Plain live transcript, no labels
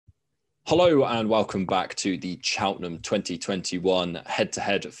Hello and welcome back to the Cheltenham 2021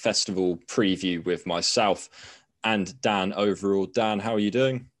 head-to-head festival preview with myself and Dan overall. Dan, how are you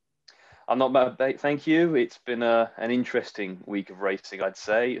doing? I'm not bad, mate. Thank you. It's been an interesting week of racing, I'd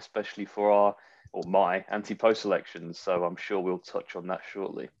say, especially for my Ante-post selections. So I'm sure we'll touch on that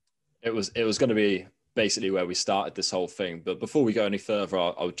shortly. It was going to be basically where we started this whole thing. But before we go any further,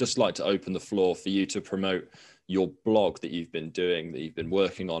 I would just like to open the floor for you to promote your blog that you've been doing, that you've been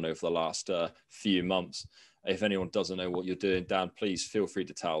working on over the last few months. If anyone doesn't know what you're doing, Dan, please feel free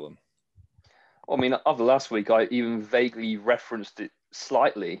to tell them. Well, I mean, after last week, I even vaguely referenced it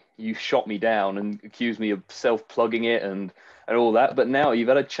slightly. You shot me down and accused me of self-plugging it and all that. But now you've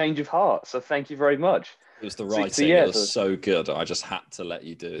had a change of heart. So thank you very much. It was the writing. It was so good. I just had to let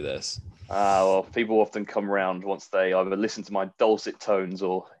you do this. Well, people often come around once they either listen to my dulcet tones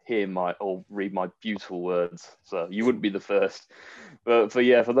or read my beautiful words. So you wouldn't be the first. But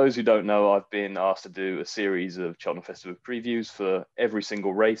for those who don't know, I've been asked to do a series of Cheltenham Festival previews for every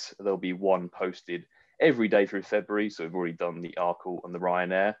single race. There'll be one posted every day through February. So we've already done the Arkle and the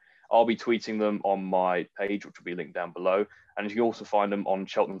Ryanair. I'll be tweeting them on my page, which will be linked down below. And you can also find them on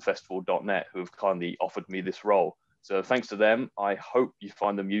cheltenhamfestival.net, who have kindly offered me this role. So thanks to them, I hope you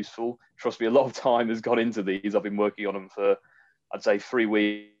find them useful. Trust me, a lot of time has gone into these. I've been working on them for, I'd say, 3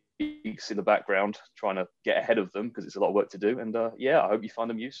 weeks in the background, trying to get ahead of them because it's a lot of work to do. And I hope you find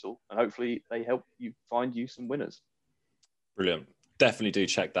them useful, and hopefully they help you find you some winners. Brilliant. Definitely do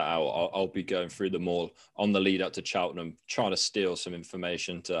check that out. I'll be going through them all on the lead up to Cheltenham, trying to steal some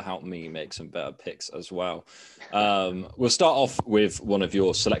information to help me make some better picks as well. We'll start off with one of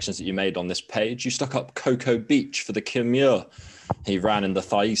your selections that you made on this page. You stuck up Cocoa Beach for the Quilixios. He ran in the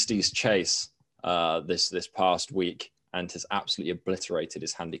Thyestes Chase this past week and has absolutely obliterated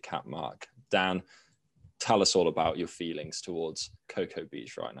his handicap mark. Dan, tell us all about your feelings towards Cocoa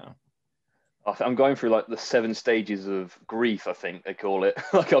Beach right now. I'm going through like the 7 stages of grief, I think they call it.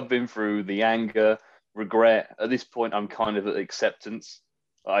 Like I've been through the anger, regret. At this point, I'm kind of at acceptance.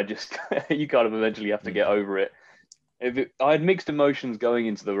 You kind of eventually have to get over it. I had mixed emotions going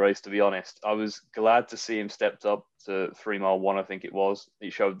into the race, to be honest. I was glad to see him stepped up to 3 mile 1, I think it was.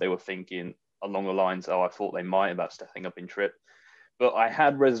 It showed they were thinking along the lines, I thought they might about stepping up in trip. But I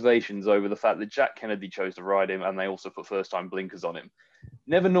had reservations over the fact that Jack Kennedy chose to ride him and they also put first-time blinkers on him.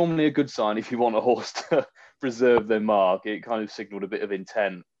 Never normally a good sign if you want a horse to preserve their mark. It kind of signaled a bit of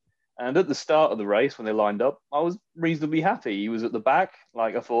intent. And at the start of the race, when they lined up, I was reasonably happy. He was at the back.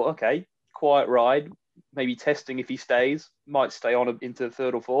 Like I thought, okay, quiet ride, maybe testing if he stays, might stay on into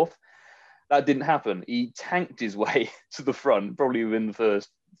 3rd or 4th. That didn't happen. He tanked his way to the front, probably within the first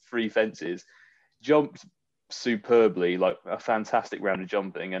 3 fences, jumped superbly, like a fantastic round of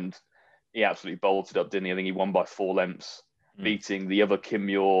jumping, and he absolutely bolted up, didn't he? I think he won by 4 lengths. Beating the other Kim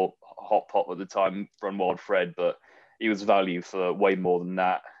Muir hot pot at the time, Run Wild Fred, but he was value for way more than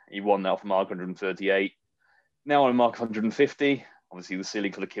that. He won that off mark 138. Now on a mark 150. Obviously, the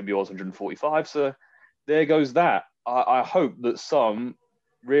ceiling for the Kim Muir was 145. So there goes that. I hope that some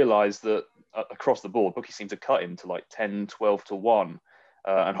realise that across the board, bookies seem to cut him to like 10, 12 to 1.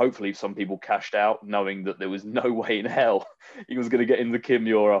 And hopefully some people cashed out knowing that there was no way in hell he was going to get in the Kim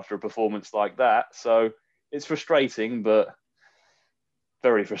Muir after a performance like that. So it's frustrating, but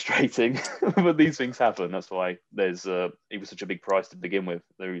very frustrating, but these things happen. That's why it was such a big price to begin with.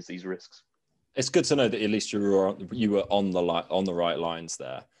 There is these risks. It's good to know that at least you were on the right lines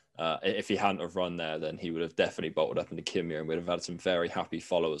there. If he hadn't have run there, then he would have definitely bolted up into Kim Muir and we'd have had some very happy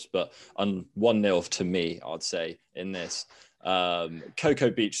followers. But on 1-0 to me, I'd say in this. Cocoa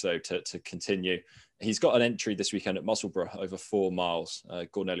Beach, though, to continue. He's got an entry this weekend at Musselburgh over 4 miles.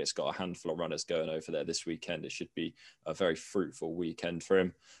 Gordon Elliott's got a handful of runners going over there this weekend. It should be a very fruitful weekend for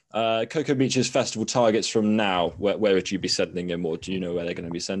him. Cocoa Beach's festival targets from now, where would you be sending him, or do you know where they're going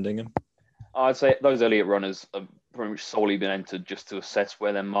to be sending him? I'd say those Elliott runners have pretty much solely been entered just to assess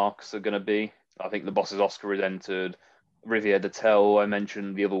where their marks are going to be. I think the Boss's Oscar is entered. Riviere de Tel, I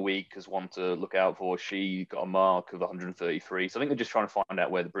mentioned the other week, as one to look out for. She got a mark of 133. So I think they're just trying to find out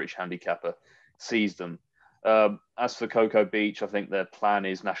where the British handicapper sees them. As for Cocoa Beach, I think their plan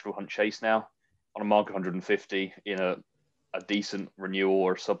is National Hunt Chase now. On a mark of 150 in a decent renewal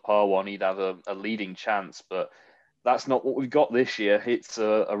or a subpar one, he'd have a leading chance. But that's not what we've got this year. It's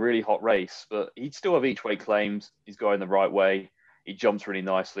a really hot race, but he'd still have each way claims. He's going the right way. He jumps really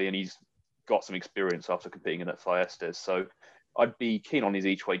nicely, and he's got some experience after competing in at Thyestes. So I'd be keen on his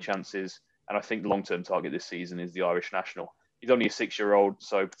each way chances. And I think the long-term target this season is the Irish National. He's only a 6-year-old,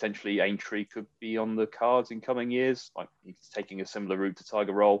 so potentially Aintree could be on the cards in coming years. Like he's taking a similar route to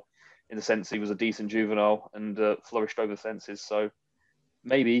Tiger Roll in the sense he was a decent juvenile and flourished over fences. So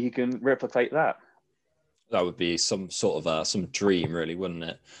maybe he can replicate that. That would be some sort of some dream, really, wouldn't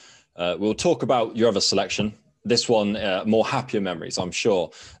it? We'll talk about your other selection. This one, more happier memories, I'm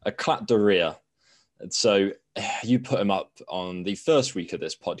sure. A Clat de Rire. So you put him up on the first week of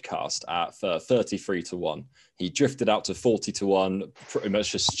this podcast at 33-1. He drifted out to 40-1 pretty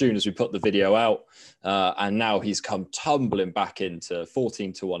much as soon as we put the video out. And now he's come tumbling back into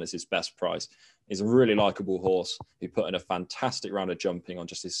 14-1 as his best price. He's a really likable horse. He put in a fantastic round of jumping on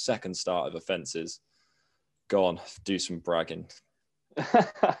just his second start of offences. Go on, do some bragging.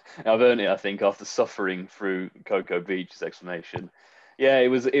 I've earned it, I think, after suffering through Cocoa Beach's explanation. Yeah, it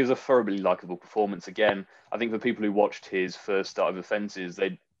was a thoroughly likable performance. Again, I think for people who watched his first start of offences,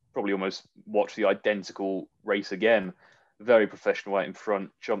 they'd probably almost watch the identical race again. Very professional out in front,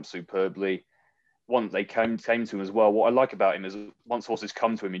 jumped superbly. Once they came to him as well, what I like about him is once horses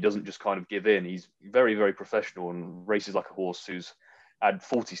come to him, he doesn't just kind of give in. He's very, very professional and races like a horse who's had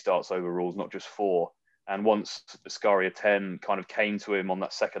 40 starts overalls, not just 4. And once Ascaria 10 kind of came to him on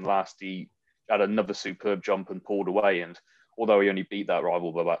that second last, he had another superb jump and pulled away. And although he only beat that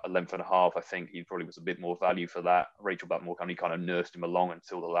rival by about a length and a half, I think he probably was a bit more value for that. Rachel Batmore kind of nursed him along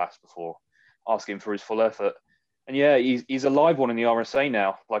until the last before asking for his full effort. And yeah, he's a live one in the RSA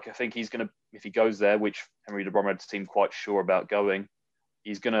now. Like, I think he's going to, if he goes there, which Henry de Bromhead seemed quite sure about going,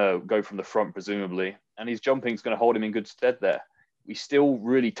 he's going to go from the front, presumably. And his jumping is going to hold him in good stead there. We still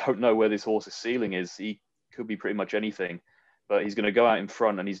really don't know where this horse's ceiling is. He could be pretty much anything, but he's going to go out in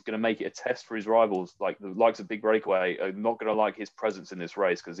front and he's going to make it a test for his rivals. Like the likes of Big Breakaway are not going to like his presence in this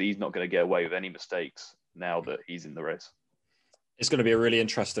race because he's not going to get away with any mistakes now that he's in the race. It's going to be a really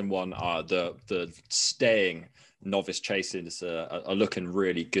interesting one. The staying novice chasers are looking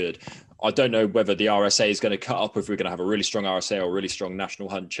really good. I don't know whether the RSA is going to cut up, if we're going to have a really strong RSA or a really strong national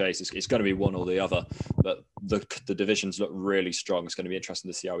hunt chase. It's going to be one or the other, but the divisions look really strong. It's going to be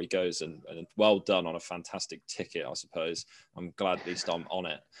interesting to see how he goes, and well done on a fantastic ticket, I suppose. I'm glad at least I'm on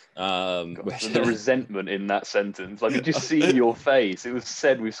it. The resentment in that sentence, like, you just see your face. It was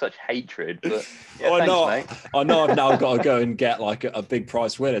said with such hatred. But yeah, thanks, mate. I know I've now got to go and get like a big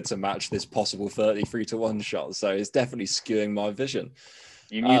price winner to match this possible 33-1 shot. So it's definitely skewing my vision.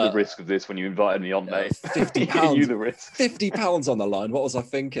 You knew the risk of this when you invited me on, mate. £50. You knew the risk. £50 on the line. What was I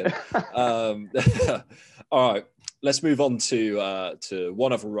thinking? All right, let's move on to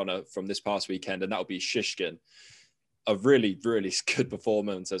one other runner from this past weekend, and that'll be Shishkin. A really, really good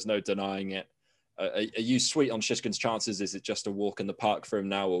performance. There's no denying it. Are you sweet on Shishkin's chances? Is it just a walk in the park for him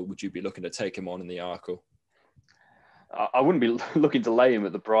now, or would you be looking to take him on in the Arkle? I wouldn't be looking to lay him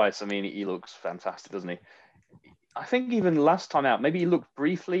at the price. I mean, he looks fantastic, doesn't he? I think even last time out, maybe he looked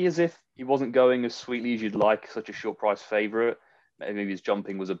briefly as if he wasn't going as sweetly as you'd like, such a short price favourite. Maybe his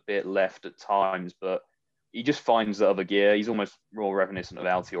jumping was a bit left at times, but he just finds the other gear. He's almost more reminiscent of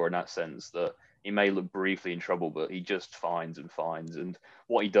Altior in that sense, that he may look briefly in trouble, but he just finds and finds. And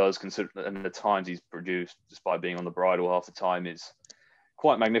what he does, and the times he's produced, despite being on the bridle half the time, is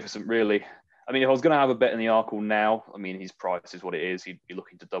quite magnificent, really. I mean, if I was going to have a bet in the Arkle now, I mean, his price is what it is. He'd be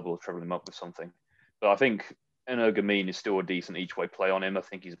looking to double or treble him up with something. But I think Energumene is still a decent each-way play on him. I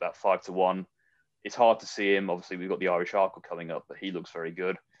think he's about 5-1. It's hard to see him. Obviously, we've got the Irish Arkle coming up, but he looks very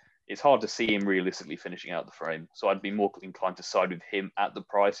good. It's hard to see him realistically finishing out the frame. So I'd be more inclined to side with him at the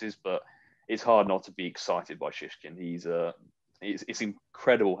prices, but it's hard not to be excited by Shishkin. It's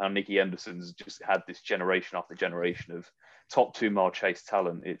incredible how Nicky Henderson's just had this generation after generation of top 2-mile chase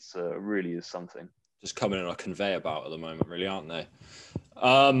talent. It's really is something. Just coming in on a conveyor belt at the moment, really, aren't they?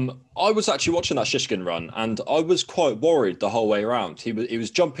 I was actually watching that Shishkin run, and I was quite worried the whole way around. He was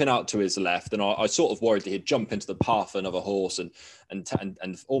jumping out to his left, and I sort of worried that he'd jump into the path of another horse and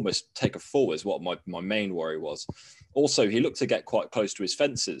almost take a fall, is what my main worry was. Also, he looked to get quite close to his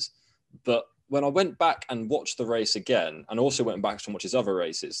fences, but when I went back and watched the race again, and also went back to watch his other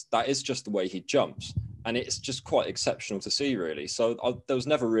races, that is just the way he jumps. And it's just quite exceptional to see, really. So there was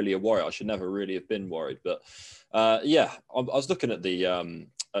never really a worry. I should never really have been worried. But yeah, I was looking at the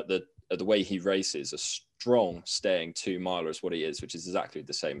way he races. A strong staying 2-miler is what he is, which is exactly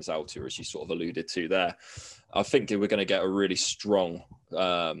the same as Altior, as you sort of alluded to there. I think we're going to get a really strong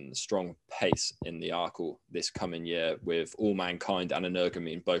pace in the Arkle this coming year, with All Mankind and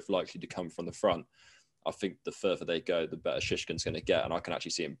Energumene both likely to come from the front. I think the further they go, the better Shishkin's going to get, and I can actually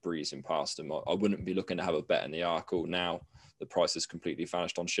see him breezing past him. I wouldn't be looking to have a bet in the Arkle now. The price has completely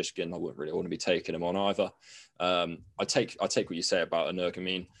vanished on Shishkin. I wouldn't really want to be taking him on either. I take what you say about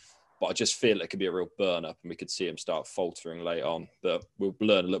Energumene, but I just feel it could be a real burn up, and we could see him start faltering late on. But we'll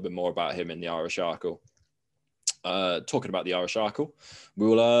learn a little bit more about him in the Irish Arkle. Talking about the Irish Arkle, we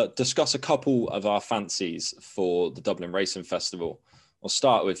will discuss a couple of our fancies for the Dublin Racing Festival. I'll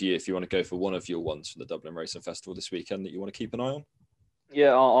start with you if you want to go for one of your ones for the Dublin Racing Festival this weekend that you want to keep an eye on.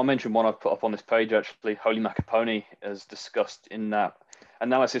 Yeah, I'll mention one I've put up on this page, actually. Holy Macapony, as discussed in that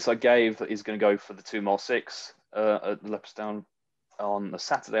analysis I gave, that he's going to go for the 2 mile 6 at Leopardstown on the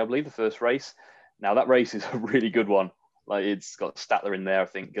Saturday, I believe, the first race. Now, that race is a really good one. Like, it's got Statler in there. I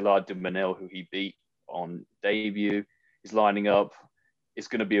think Gillard de Manil, who he beat on debut, is lining up. It's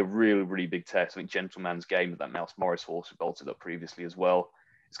going to be a really, really big test. I think Gentleman's Game, that Mouse Morris horse who bolted up previously as well.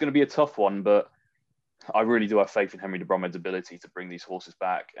 It's going to be a tough one, but I really do have faith in Henry de Bromhead's ability to bring these horses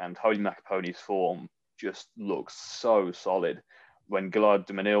back. And Holy Macapony's form just looks so solid. When Gillard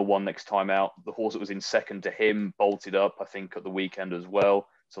de Manil won next time out, the horse that was in second to him bolted up, I think, at the weekend as well.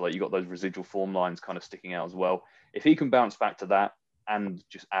 So like, you got those residual form lines kind of sticking out as well. If he can bounce back to that and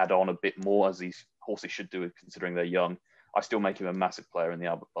just add on a bit more, as these horses should do, considering they're young, I still make him a massive player in the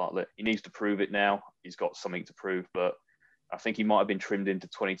Albert Bartlett. He needs to prove it now. He's got something to prove, but I think he might have been trimmed into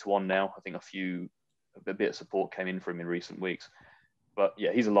 20-1 now. I think a bit of support came in for him in recent weeks. But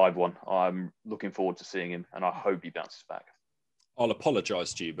yeah, he's a live one. I'm looking forward to seeing him, and I hope he bounces back. I'll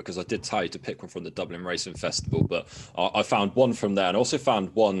apologise to you because I did tell you to pick one from the Dublin Racing Festival, but I found one from there, and also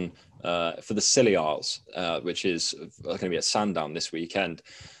found one for the Scilly Isles, which is going to be at Sandown this weekend.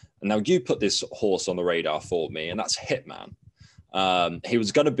 And now you put this horse on the radar for me, and that's Hitman. He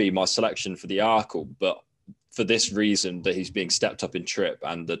was going to be my selection for the Arkle, but for this reason, that he's being stepped up in trip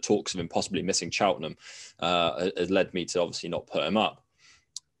and the talks of him possibly missing Cheltenham has led me to obviously not put him up.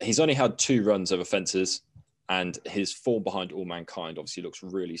 He's only had 2 runs over fences, and his form behind All Mankind obviously looks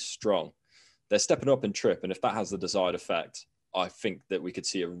really strong. They're stepping up in trip, and if that has the desired effect, I think that we could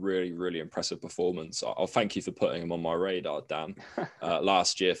see a really, really impressive performance. I'll thank you for putting him on my radar, Dan.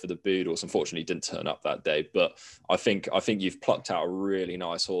 Last year for the Boodles, unfortunately, didn't turn up that day. But I think you've plucked out a really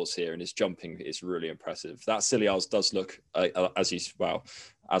nice horse here, and his jumping is really impressive. That Scilly Isles does look,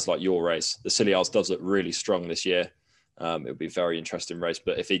 as like your race, the Scilly Isles does look really strong this year. It'll be a very interesting race.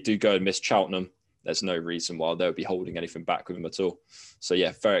 But if they do go and miss Cheltenham, there's no reason why they'll be holding anything back with him at all. So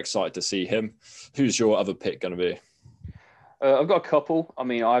yeah, very excited to see him. Who's your other pick going to be? I've got a couple. I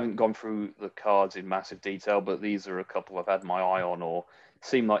mean, I haven't gone through the cards in massive detail, but these are a couple I've had my eye on or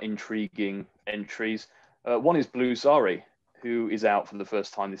seem like intriguing entries. One is Blue Zari, who is out for the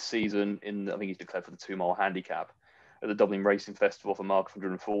first time this season I think he's declared for the 2 mile handicap at the Dublin Racing Festival for Mark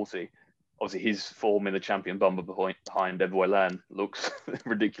 140. Obviously, his form in the champion bumper behind Evoilan looks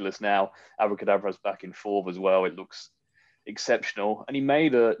ridiculous now. Abracadabra's back in form as well. It looks exceptional. And he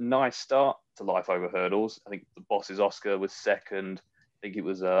made a nice start to life over hurdles. I think the Boss's Oscar was second. I think it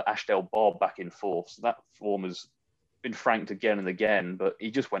was Ashdale Bob back in fourth. So that form has been franked again and again, but he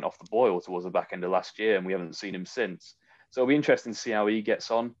just went off the boil towards the back end of last year, and we haven't seen him since. So it'll be interesting to see how he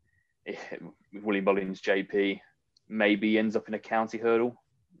gets on. Willie Mullins, JP, maybe ends up in a county hurdle.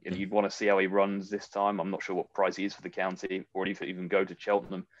 And you'd want to see how he runs this time. I'm not sure what price he is for the county, or if he even go to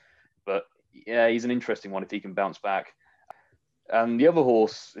Cheltenham. But yeah, he's an interesting one if he can bounce back. And the other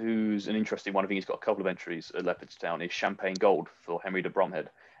horse, who's an interesting one, I think he's got a couple of entries at Leopardstown, is Champagne Gold for Henry de Bromhead.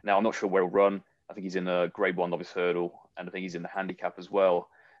 Now, I'm not sure where he'll run. I think he's in a grade 1 novice hurdle, and I think he's in the handicap as well.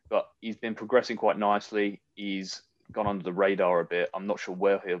 But he's been progressing quite nicely. He's gone under the radar a bit. I'm not sure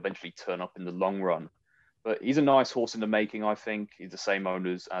where he'll eventually turn up in the long run. But he's a nice horse in the making, I think. He's the same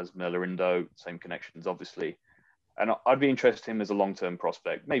owners as Merlorindo, same connections, obviously. And I'd be interested in him as a long-term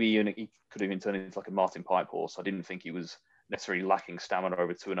prospect. Maybe he could even turn into like a Martin Pipe horse. I didn't think he was necessarily lacking stamina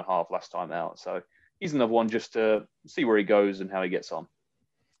over 2.5 last time out. So he's another one just to see where he goes and how he gets on.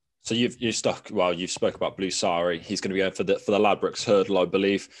 So you've spoke about Blue Sari. He's going to be going for the Ladbrokes hurdle, I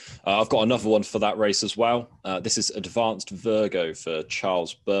believe. I've got another one for that race as well. This is Advanced Virgo for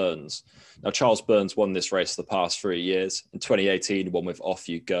Charles Burns. Now, Charles Burns won this race the past 3 years. In 2018, he won with Off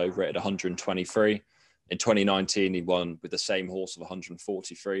You Go, rated 123. In 2019, he won with the same horse of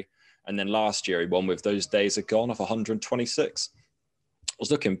 143. And then last year, he won with Those Days Are Gone of 126. I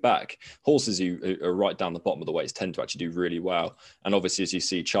was looking back, horses who are right down the bottom of the weights tend to actually do really well. And obviously, as you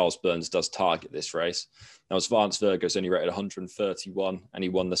see, Charles Burns does target this race. Now, Advanced Virgo's only rated 131, and he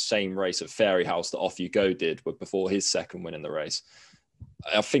won the same race at Fairyhouse that Off You Go did before his second win in the race.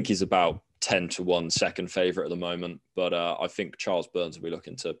 I think he's about 10-1 second favourite at the moment, but I think Charles Burns will be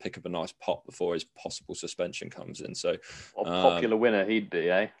looking to pick up a nice pop before his possible suspension comes in. So, what a popular winner he'd be,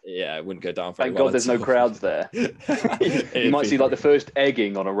 eh? Yeah, it wouldn't go down very Thank well. God there's no crowds there. You might see like the first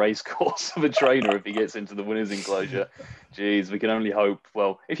egging on a race course of a trainer if he gets into the winner's enclosure. Jeez, we can only hope.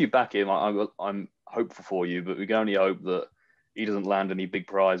 Well, if you back him, I'm hopeful for you, but we can only hope that he doesn't land any big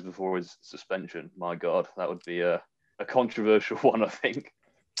prize before his suspension. My God, that would be a controversial one, I think.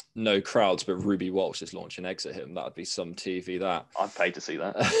 no crowds, but Ruby Walsh is launching Exit Him. That would be some TV, that. I'd pay to see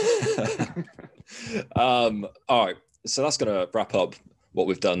that. All right. So that's going to wrap up what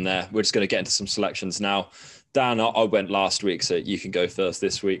we've done there. We're just going to get into some selections now. Dan, I went last week, so you can go first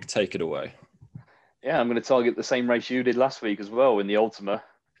this week. Take it away. Yeah, I'm going to target the same race you did last week as well in the Ultima.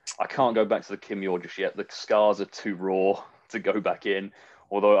 I can't go back to the Kim Yor just yet. The scars are too raw to go back in.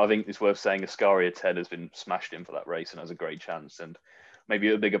 Although I think it's worth saying Ascaria 10 has been smashed in for that race and has a great chance. And maybe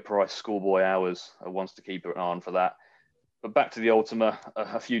at a bigger price, Schoolboy Hours wants to keep an eye on for that. But back to the Ultima,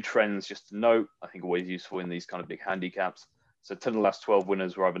 a few trends just to note. I think always useful in these kind of big handicaps. So 10 of the last 12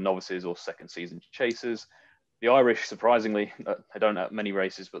 winners were either novices or second season chasers. The Irish, surprisingly, they don't have many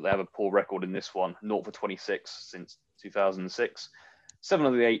races, but they have a poor record in this one. 0 for 26 since 2006. 7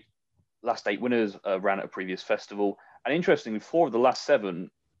 of the last 8 winners ran at a previous festival. And interestingly, 4 of the last 7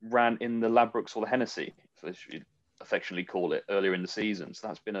 ran in the Ladbrokes or the Hennessy, as you affectionately call it, earlier in the season. So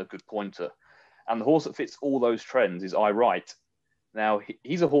that's been a good pointer. And the horse that fits all those trends is I Right. Now,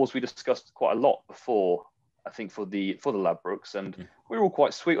 he's a horse we discussed quite a lot before, I think, for the Ladbrokes. And we were all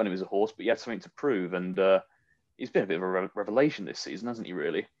quite sweet on him as a horse, but he had something to prove. And he's been a bit of a revelation this season, hasn't he,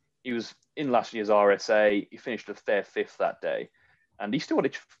 really? He was in last year's RSA. He finished a fair 5th that day. And he still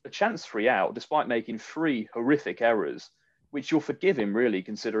had a chance 3 out, despite making 3 horrific errors, which you'll forgive him, really,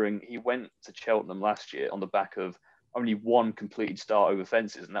 considering he went to Cheltenham last year on the back of only 1 completed start over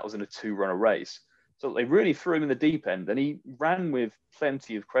fences, and that was in a 2-runner race. So they really threw him in the deep end, and he ran with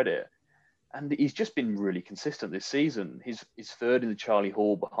plenty of credit. And he's just been really consistent this season. His 3rd in the Charlie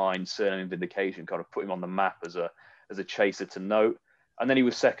Hall behind Surname Vindication kind of put him on the map as a chaser to note. And then he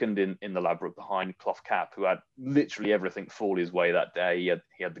was 2nd in the Ladbroke behind Cloth Cap, who had literally everything fall his way that day.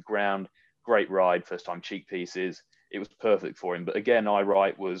 He had the ground, great ride, first time cheek pieces. It was perfect for him. But again, I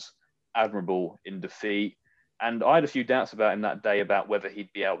Right was admirable in defeat. And I had a few doubts about him that day about whether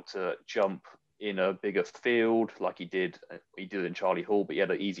he'd be able to jump in a bigger field like he did in Charlie Hall, but he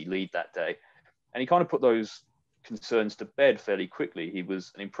had an easy lead that day. And he kind of put those concerns to bed fairly quickly. He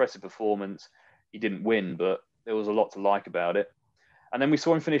was an impressive performance. He didn't win, but there was a lot to like about it. And then we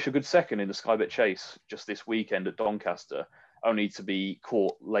saw him finish a good 2nd in the Sky Bet Chase just this weekend at Doncaster, only to be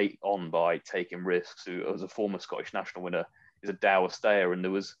caught late on by Taking Risks, who, as a former Scottish national winner, is a dour stayer. And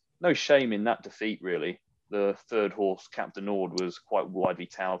there was no shame in that defeat, really. The 3rd horse, Captain Nord, was quite widely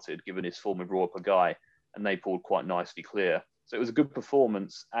touted, given his form with Royal Pagaille, and they pulled quite nicely clear. So it was a good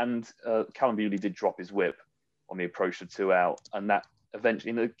performance. And Callum Bewley did drop his whip on the approach to 2 out. And that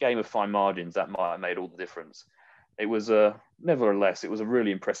eventually, in the game of fine margins, that might have made all the difference. It was nevertheless, it was a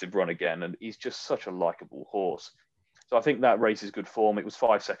really impressive run again, and he's just such a likable horse. So I think that race is good form. It was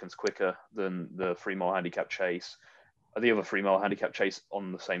 5 seconds quicker than the 3-mile handicap chase, the other 3-mile handicap chase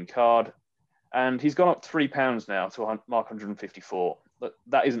on the same card. And he's gone up £3 now to mark 154. But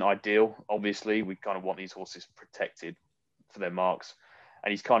that isn't ideal, obviously. We kind of want these horses protected for their marks.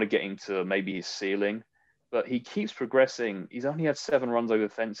 And he's kind of getting to maybe his ceiling. But he keeps progressing. He's only had 7 runs over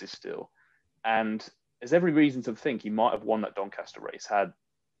fences still. And there's every reason to think he might have won that Doncaster race had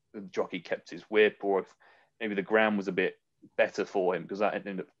the jockey kept his whip, or if maybe the ground was a bit better for him, because that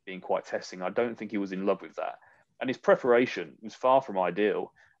ended up being quite testing. I don't think he was in love with that. And his preparation was far from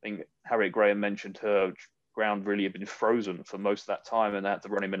ideal. I think Harriet Graham mentioned her ground really had been frozen for most of that time, and they had to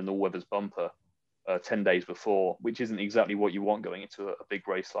run him in an all-weathers bumper 10 days before, which isn't exactly what you want going into a big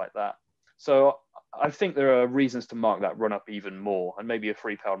race like that. So I think there are reasons to mark that run up even more, and maybe a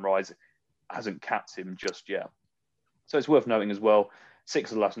 £3 rise hasn't capped him just yet. So it's worth noting as well,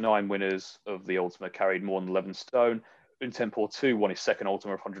 6 of the last 9 winners of the Ultima carried more than 11 stone. Ante-post 2 won his 2nd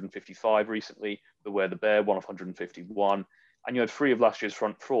Ultima of 155 recently. Beware the Bear won of 151. And you had 3 of last year's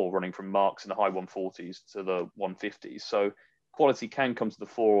front 4 running from marks in the high 140s to the 150s. So quality can come to the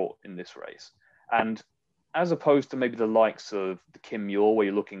fore in this race. And as opposed to maybe the likes of the Kim Yor, where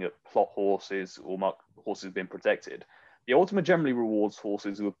you're looking at plot horses or horses who've been protected, the Ultima generally rewards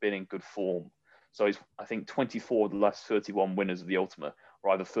horses who have been in good form. So I think 24 of the last 31 winners of the Ultima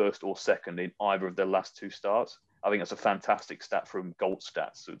are either 1st or 2nd in either of their last 2 starts. I think that's a fantastic stat from Gold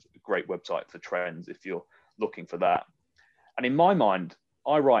Stats. So it's a great website for trends if you're looking for that. And in my mind,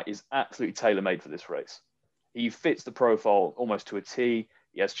 I Right is absolutely tailor-made for this race. He fits the profile almost to a T.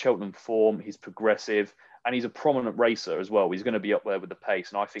 He has Cheltenham form. He's progressive. And he's a prominent racer as well. He's going to be up there with the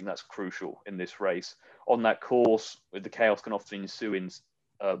pace. And I think that's crucial in this race. On that course, with the chaos can often ensue in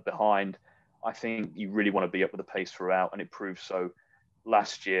behind, I think you really want to be up with the pace throughout. And it proved so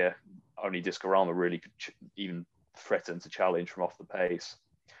last year. Only Discorama really could even threaten to challenge from off the pace.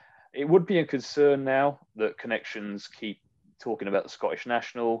 It would be a concern now that connections keep talking about the Scottish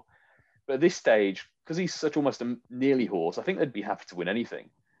National. But at this stage, because he's such almost a nearly horse, I think they'd be happy to win anything.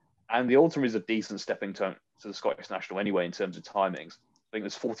 And the Ultima is a decent stepping stone to the Scottish National anyway in terms of timings. I think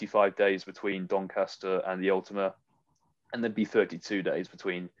there's 45 days between Doncaster and the Ultima, and there'd be 32 days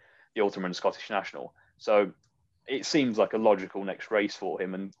between the Ultima and the Scottish National. So it seems like a logical next race for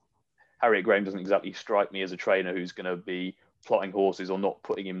him. And Harriet Graham doesn't exactly strike me as a trainer who's going to be plotting horses or not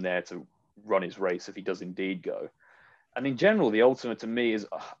putting him there to run his race if he does indeed go. And in general, the Ultima to me is,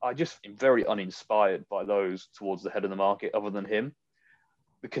 I just am very uninspired by those towards the head of the market other than him.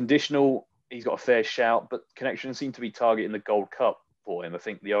 The conditional, he's got a fair shout, but connections seem to be targeting the Gold Cup for him. I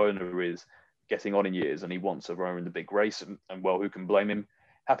think the owner is getting on in years and he wants a runner in the big race. And well, who can blame him?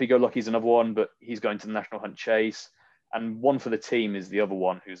 Happy Go Lucky's another one, but he's going to the National Hunt Chase. And one for the team is the other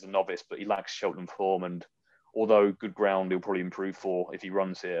one, who's the novice, but he lacks Cheltenham form. And although good ground, he'll probably improve for if he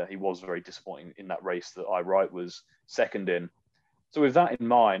runs here. He was very disappointing in that race that I Wright was second in. So with that in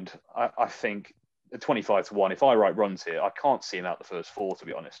mind, I think at 25-1, if I Wright runs here, I can't see him out the first four, to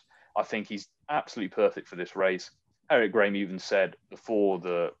be honest. I think he's absolutely perfect for this race. Harriet Graham even said before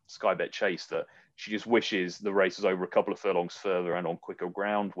the Sky Bet Chase that she just wishes the race was over a couple of furlongs further and on quicker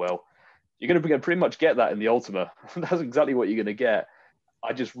ground. Well, you're going to pretty much get that in the Ultima. That's exactly what you're going to get.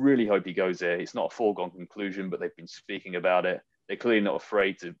 I just really hope he goes there. It's not a foregone conclusion, but they've been speaking about it. They're clearly not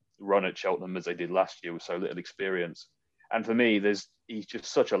afraid to run at Cheltenham as they did last year with so little experience. And for me, he's just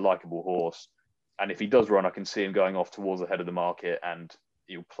such a likable horse. And if he does run, I can see him going off towards the head of the market and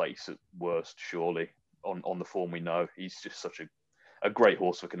he'll place at worst, surely, on the form we know. He's just such a great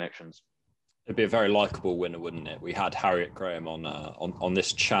horse for connections. It'd be a very likable winner, wouldn't it? We had Harriet Graham on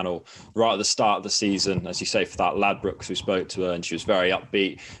this channel right at the start of the season, as you say, for that Ladbrokes. We spoke to her, and she was very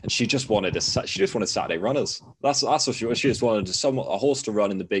upbeat, and she just wanted Saturday runners. That's what she wanted. She just wanted a horse to run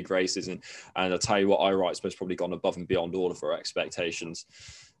in the big races, and I'll tell you what, I Wright's probably gone above and beyond all of her expectations.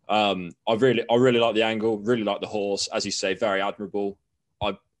 I really like the angle, really like the horse, as you say, very admirable.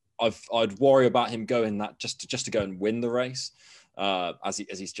 I'd worry about him going that just to go and win the race. As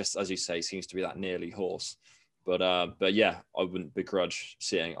he's just, as you say, seems to be that nearly horse. But yeah, I wouldn't begrudge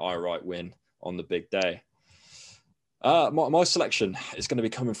seeing I Wright win on the big day. My selection is going to be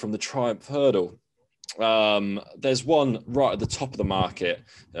coming from the Triumph Hurdle. There's one right at the top of the market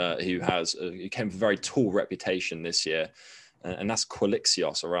who came with a very tall reputation this year, and that's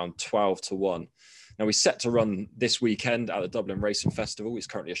Quilixios, around 12-1. Now, he's set to run this weekend at the Dublin Racing Festival. He's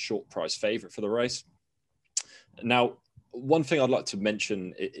currently a short price favourite for the race. Now, one thing I'd like to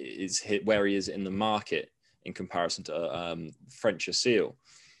mention is where he is in the market in comparison to French Seal.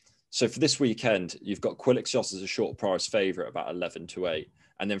 So for this weekend, you've got Quilixios as a short price favourite, about 11-8,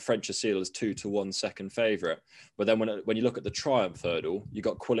 and then French Seal is 2-1 second favourite. But then when you look at the Triumph Hurdle, you've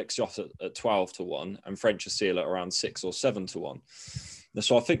got Quilixios at 12-1 and French Seal at around 6 or 7-1.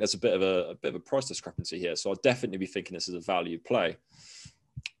 So I think there's a bit of a price discrepancy here. So I'd definitely be thinking this is a value play.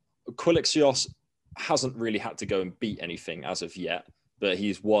 Quilixios hasn't really had to go and beat anything as of yet, but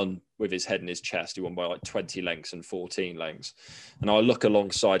he's won with his head in his chest. He won by like 20 lengths and 14 lengths. And I look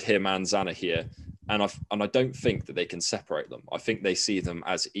alongside him and Zana here, and I don't think that they can separate them. I think they see them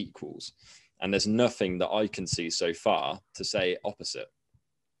as equals. And there's nothing that I can see so far to say opposite.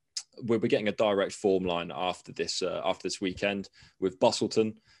 We're getting a direct form line after this weekend with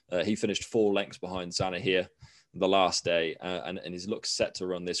Bustleton. He finished 4 lengths behind Zana here the last day, and his looks set to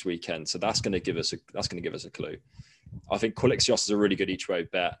run this weekend. So that's going to give us a clue. I think Quilixios is a really good each way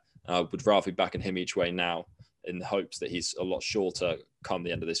bet. I would rather be backing him each way now in the hopes that he's a lot shorter come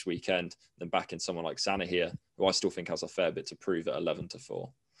the end of this weekend than backing someone like Zana here, who I still think has a fair bit to prove at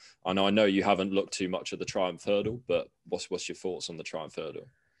 11-4. I know you haven't looked too much at the Triumph Hurdle, but what's your thoughts on the Triumph Hurdle?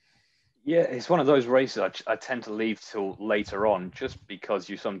 Yeah, it's one of those races I tend to leave till later on, just because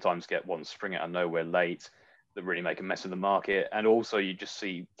you sometimes get one spring out of nowhere late that really make a mess of the market. And also you just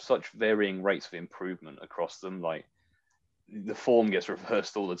see such varying rates of improvement across them. Like the form gets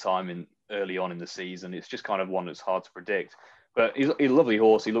reversed all the time early on in the season. It's just kind of one that's hard to predict. But he's a lovely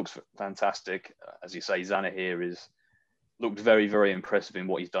horse. He looks fantastic. As you say, Zana here looked very, very impressive in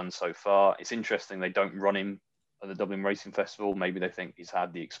what he's done so far. It's interesting they don't run him at the Dublin Racing Festival. Maybe they think he's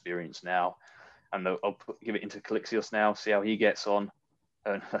had the experience now. And I'll give it into Quilixios now, see how he gets on.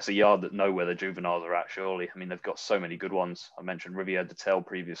 And that's a yard that know where the juveniles are at, surely. I mean, they've got so many good ones. I mentioned Riviere de Tel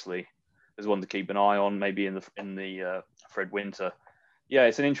previously. There's one to keep an eye on, maybe in the Fred Winter. Yeah,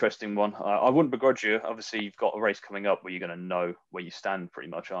 it's an interesting one. I wouldn't begrudge you. Obviously, you've got a race coming up where you're going to know where you stand pretty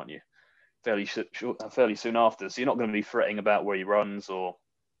much, aren't you? Fairly soon after. So you're not going to be fretting about where he runs or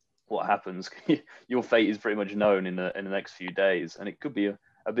what happens. Your fate is pretty much known in the next few days. And it could be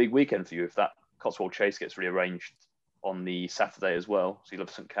a big weekend for you if that Cotswold Chase gets rearranged on the Saturday as well. So you'll have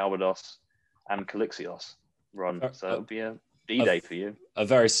St. Calvados and Quilixios run. So it'll be a D-Day for you. A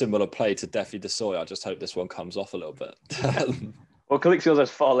very similar play to Defi DeSoy. I just hope this one comes off a little bit. Well, Quilixios has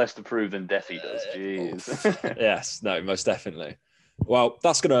far less to prove than Defi does. Jeez. Yes, no, most definitely. Well,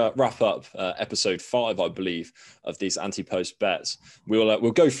 that's going to wrap up episode 5, I believe, of these Ante-post bets.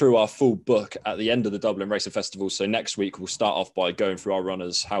 We'll go through our full book at the end of the Dublin Racing Festival. So next week, we'll start off by going through our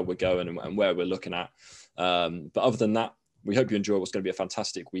runners, how we're going and where we're looking at. But other than that, we hope you enjoy what's going to be a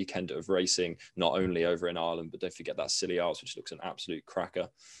fantastic weekend of racing, not only over in Ireland, but don't forget that Silly Isles, which looks an absolute cracker.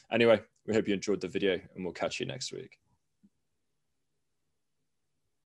 Anyway, we hope you enjoyed the video and we'll catch you next week.